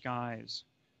in the skies.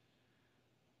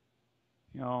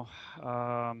 I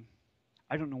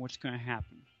don't know what's going to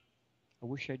happen. I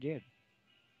wish I did.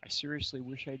 I seriously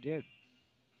wish I did.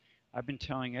 I've been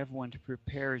telling everyone to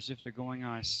prepare as if they're going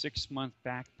on a 6-month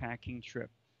backpacking trip.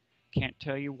 Can't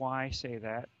tell you why I say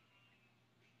that.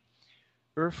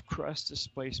 Earth crust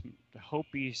displacement. The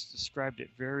Hopis described it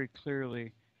very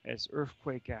clearly as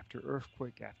earthquake after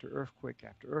earthquake after earthquake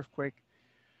after earthquake.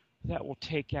 That will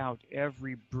take out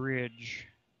every bridge,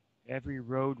 every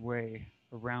roadway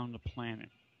around the planet.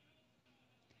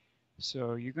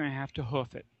 So you're going to have to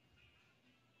hoof it.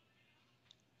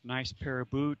 Nice pair of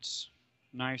boots,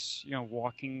 nice,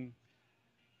 walking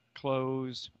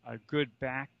clothes, a good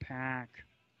backpack,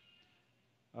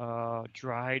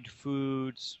 dried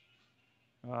foods.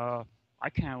 I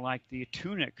kind of like the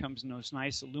tuna. It comes in those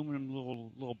nice aluminum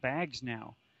little bags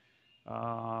now.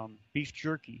 Beef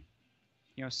jerky.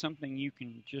 something you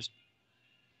can just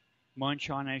munch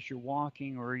on as you're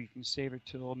walking, or you can save it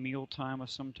till a mealtime of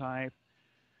some type.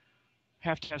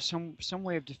 Have to have some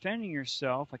way of defending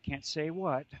yourself. I can't say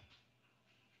what.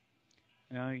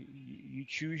 You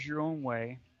choose your own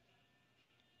way.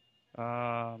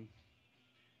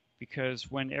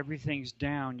 Because when everything's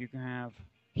down, you can have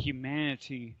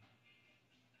humanity.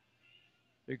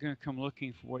 They're going to come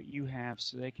looking for what you have,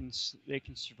 so they can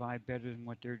survive better than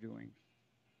what they're doing.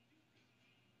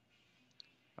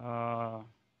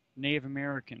 Native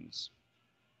Americans,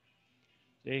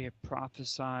 they have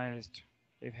prophesized.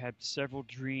 They've had several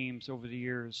dreams over the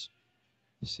years,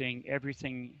 saying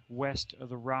everything west of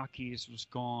the Rockies was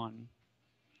gone,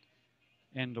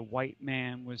 and the white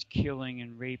man was killing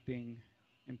and raping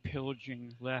and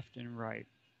pillaging left and right.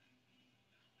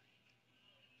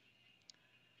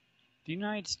 The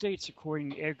United States,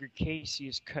 according to Edgar Casey,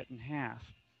 is cut in half.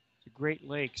 The Great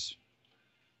Lakes,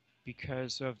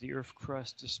 because of the earth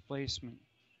crust displacement,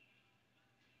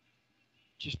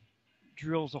 just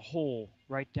drills a hole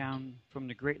right down from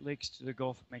the Great Lakes to the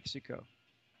Gulf of Mexico.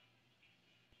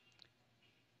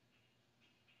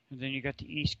 And then you got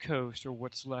the East Coast, or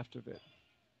what's left of it.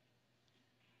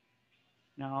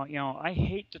 Now, I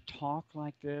hate to talk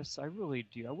like this. I really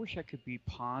do. I wish I could be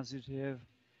positive.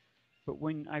 But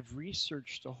when I've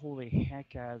researched the holy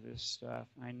heck out of this stuff,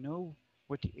 I know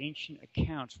what the ancient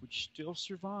accounts, which still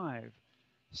survive,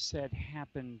 said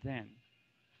happened then.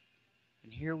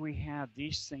 And here we have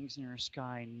these things in our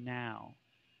sky now.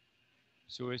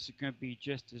 So is it going to be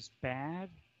just as bad?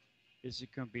 Is it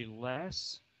going to be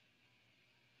less?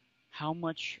 How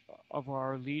much of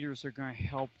our leaders are going to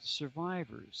help the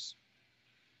survivors?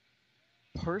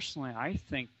 Personally, I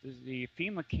think the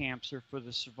FEMA camps are for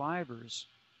the survivors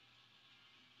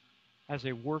as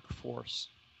a workforce.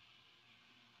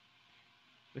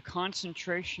 The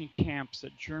concentration camps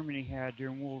that Germany had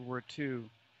during World War II,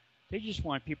 they just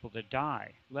wanted people to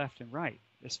die left and right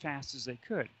as fast as they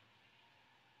could.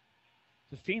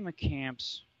 The FEMA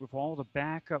camps, with all the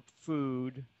backup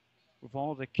food, with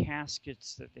all the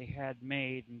caskets that they had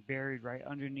made and buried right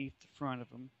underneath the front of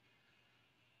them,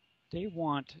 they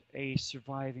want a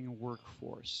surviving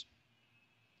workforce.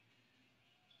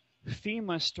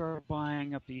 FEMA started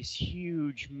buying up these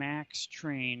huge MAX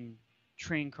train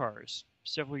cars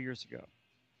several years ago.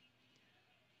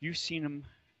 You've seen them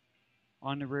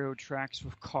on the railroad tracks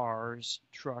with cars,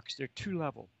 trucks. They're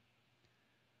two-level.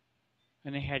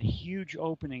 And they had huge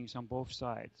openings on both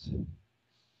sides.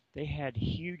 They had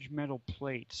huge metal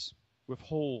plates with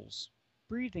holes,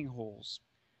 breathing holes,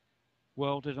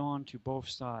 welded onto both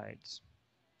sides.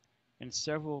 And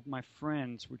several of my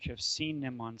friends, which have seen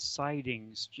them on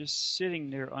sightings, just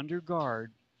sitting there under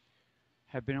guard,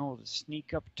 have been able to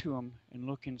sneak up to them and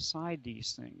look inside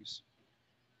these things.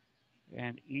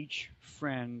 And each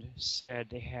friend said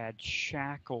they had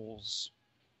shackles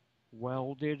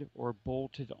welded or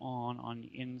bolted on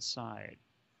the inside.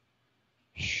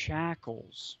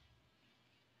 Shackles.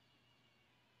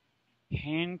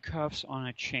 Handcuffs on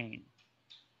a chain.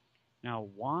 Now,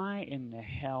 why in the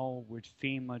hell would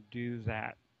FEMA do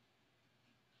that?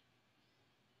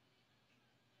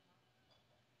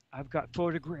 I've got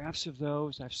photographs of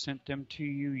those. I've sent them to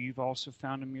you. You've also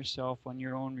found them yourself on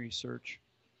your own research.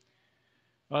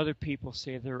 Other people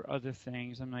say there are other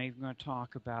things I'm not even going to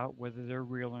talk about, whether they're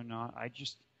real or not. I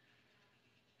just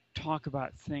talk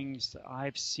about things that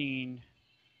I've seen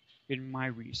in my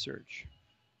research.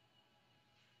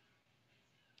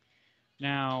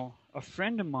 Now, a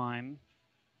friend of mine,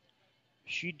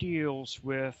 she deals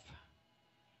with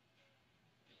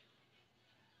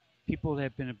people that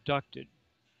have been abducted,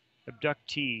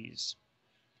 abductees.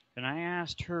 And I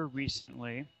asked her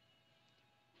recently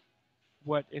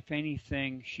what, if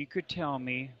anything, she could tell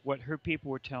me what her people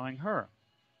were telling her.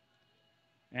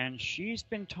 And she's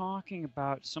been talking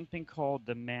about something called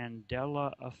the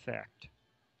Mandela effect.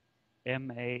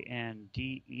 M-A-N-D-E-L-A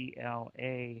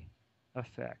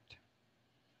effect.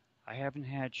 I haven't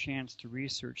had a chance to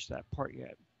research that part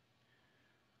yet.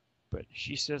 But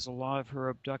she says a lot of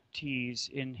her abductees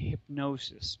in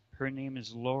hypnosis. Her name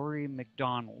is Laurie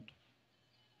McDonald.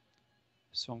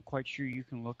 So I'm quite sure you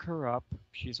can look her up.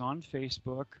 She's on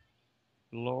Facebook.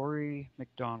 Laurie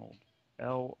McDonald.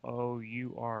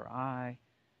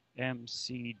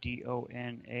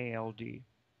 L-O-U-R-I-M-C-D-O-N-A-L-D.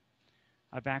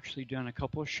 I've actually done a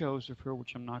couple of shows with her,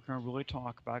 which I'm not going to really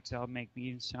talk about because that'll make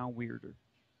me sound weirder.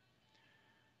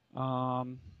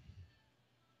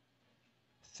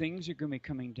 Things are going to be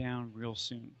coming down real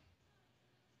soon.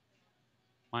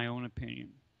 My own opinion.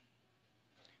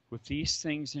 With these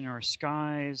things in our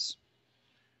skies,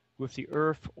 with the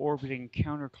Earth orbiting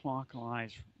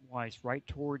counterclockwise right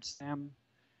towards them,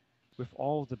 with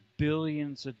all the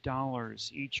billions of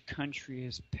dollars each country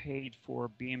has paid for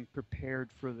being prepared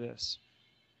for this.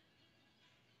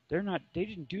 They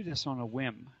didn't do this on a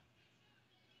whim.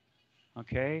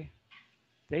 Okay?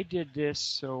 They did this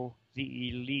so the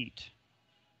elite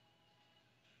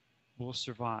will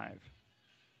survive.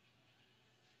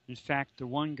 In fact, the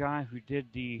one guy who did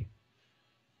the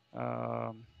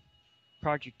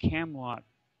Project Camelot,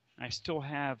 I still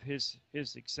have his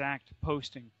exact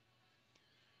posting.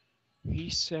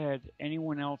 He said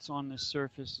anyone else on the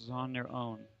surface is on their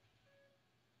own.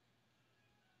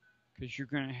 Because you're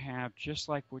going to have, just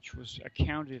like which was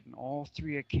accounted in all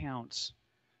three accounts,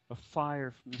 a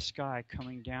fire from the sky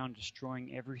coming down,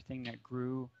 destroying everything that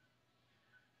grew,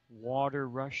 water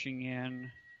rushing in,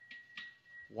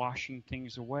 washing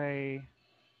things away,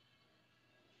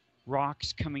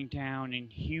 rocks coming down in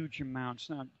huge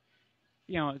amounts. Now,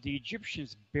 you know, the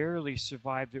Egyptians barely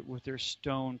survived it with their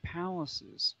stone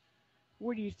palaces.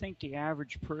 What do you think the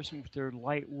average person with their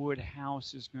light wood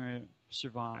house is going to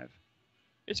survive?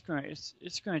 It's going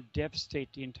to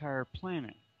devastate the entire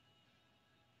planet.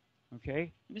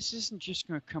 Okay? And this isn't just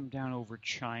going to come down over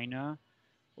China,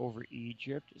 over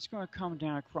Egypt. It's going to come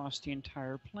down across the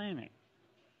entire planet.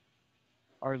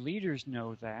 Our leaders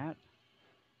know that.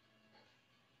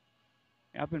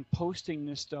 I've been posting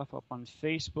this stuff up on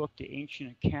Facebook, the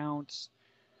ancient accounts,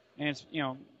 and it's, you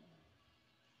know,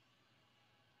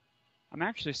 I'm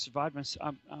actually surviving.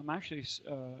 I'm actually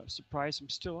surprised I'm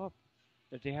still up,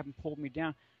 that they haven't pulled me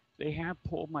down. They have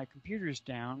pulled my computers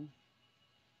down.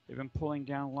 They've been pulling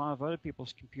down a lot of other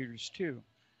people's computers too,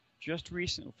 just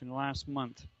recently, within the last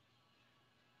month.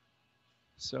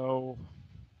 So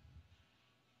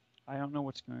I don't know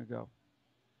what's going to go.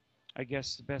 I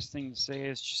guess the best thing to say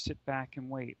is just sit back and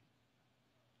wait.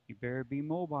 You better be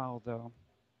mobile though,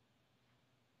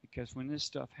 because when this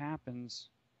stuff happens,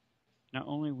 not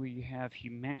only will you have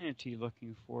humanity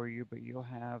looking for you, but you'll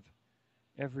have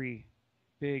every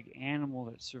big animal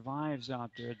that survives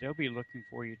out there, they'll be looking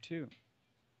for you too.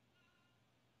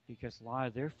 Because a lot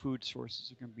of their food sources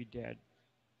are going to be dead,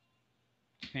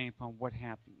 depending upon what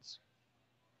happens,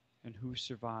 and who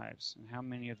survives, and how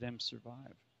many of them survive.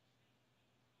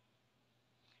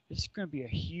 It's going to be a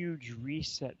huge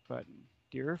reset button.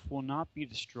 The Earth will not be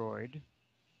destroyed.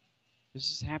 This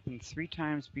has happened 3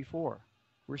 times before.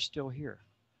 We're still here.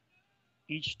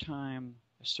 Each time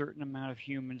a certain amount of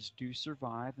humans do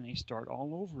survive and they start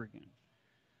all over again.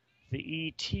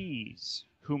 The ETs,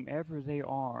 whomever they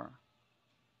are,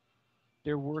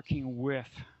 they're working with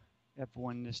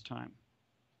everyone this time.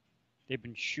 They've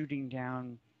been shooting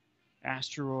down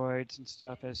asteroids and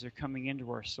stuff as they're coming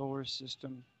into our solar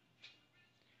system.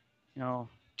 You know,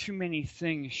 too many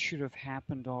things should have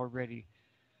happened already.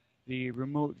 The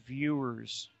remote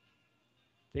viewers,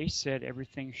 they said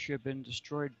everything should have been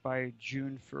destroyed by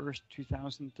June 1st,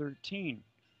 2013.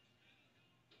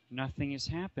 Nothing has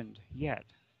happened yet.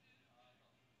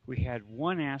 We had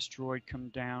one asteroid come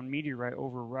down, meteorite,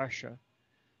 over Russia,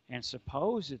 and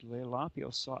supposedly a lot of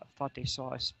people thought they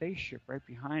saw a spaceship right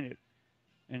behind it,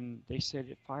 and they said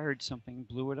it fired something,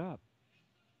 blew it up.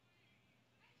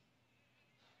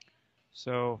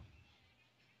 So,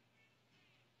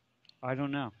 I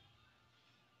don't know.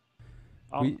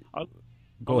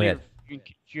 Go ahead. Do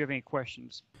you have any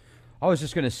questions? I was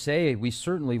just going to say, we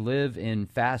certainly live in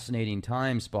fascinating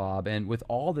times, Bob, and with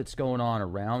all that's going on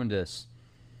around us,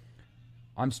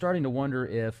 I'm starting to wonder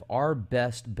if our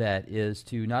best bet is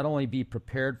to not only be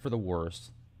prepared for the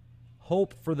worst,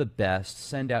 hope for the best,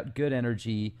 send out good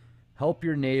energy, help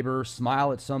your neighbor,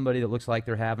 smile at somebody that looks like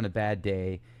they're having a bad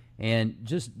day, and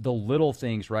just the little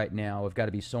things right now have got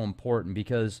to be so important,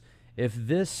 because if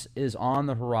this is on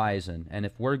the horizon and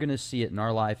if we're going to see it in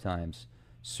our lifetimes,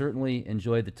 certainly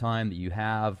enjoy the time that you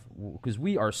have, because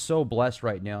we are so blessed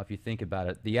right now if you think about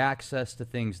it. The access to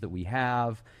things that we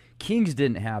have, kings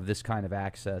didn't have this kind of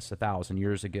access 1,000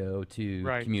 years ago to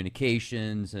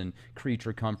communications and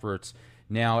creature comforts.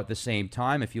 Now, at the same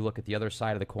time, if you look at the other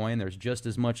side of the coin, there's just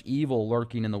as much evil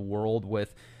lurking in the world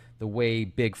with the way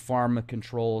Big Pharma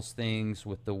controls things,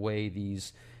 with the way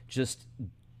these just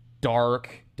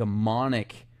dark,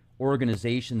 demonic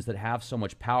organizations that have so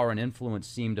much power and influence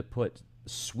seem to put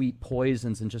sweet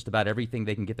poisons in just about everything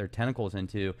they can get their tentacles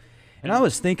into. And I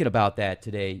was thinking about that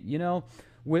today. You know,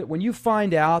 when you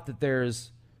find out that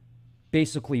there's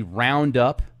basically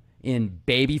Roundup in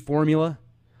baby formula,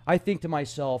 I think to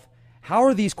myself, how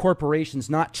are these corporations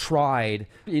not tried,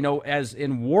 you know, as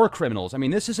in war criminals? I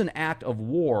mean, this is an act of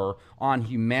war on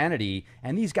humanity,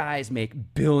 and these guys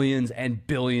make billions and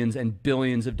billions and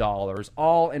billions of dollars,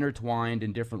 all intertwined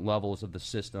in different levels of the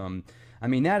system. I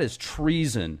mean, that is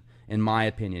treason in my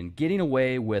opinion, getting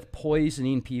away with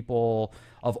poisoning people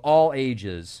of all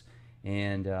ages.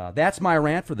 And that's my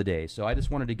rant for the day. So I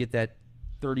just wanted to get that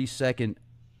 30-second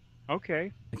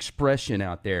Okay. expression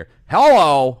out there.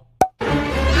 Hello.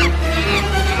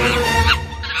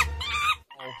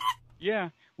 Yeah.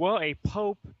 Well, a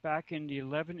pope back in the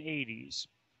 1180s,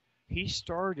 he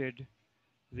started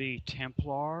the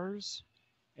Templars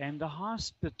and the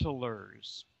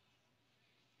Hospitallers.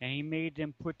 And he made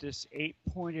them put this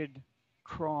 8-pointed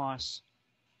cross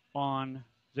on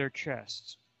their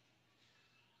chests.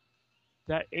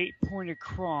 That 8-pointed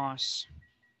cross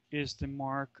is the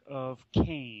mark of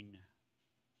Cain.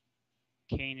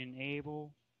 Cain and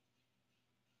Abel.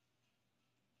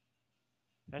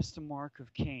 That's the mark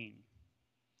of Cain.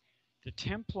 The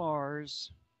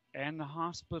Templars and the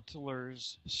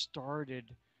Hospitallers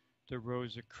started the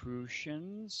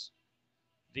Rosicrucians,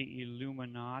 the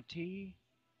Illuminati,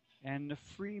 and the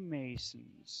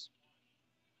Freemasons.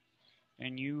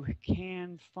 And you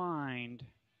can find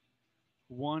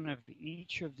one of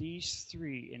each of these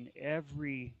three in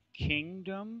every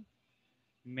kingdom,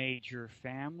 major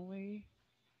family.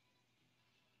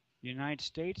 The United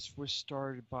States was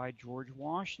started by George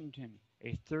Washington,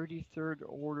 a 33rd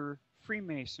Order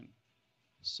Freemason.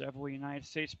 Several United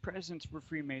States presidents were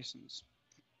Freemasons.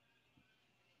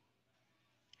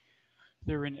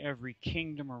 They're in every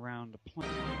kingdom around the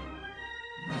planet.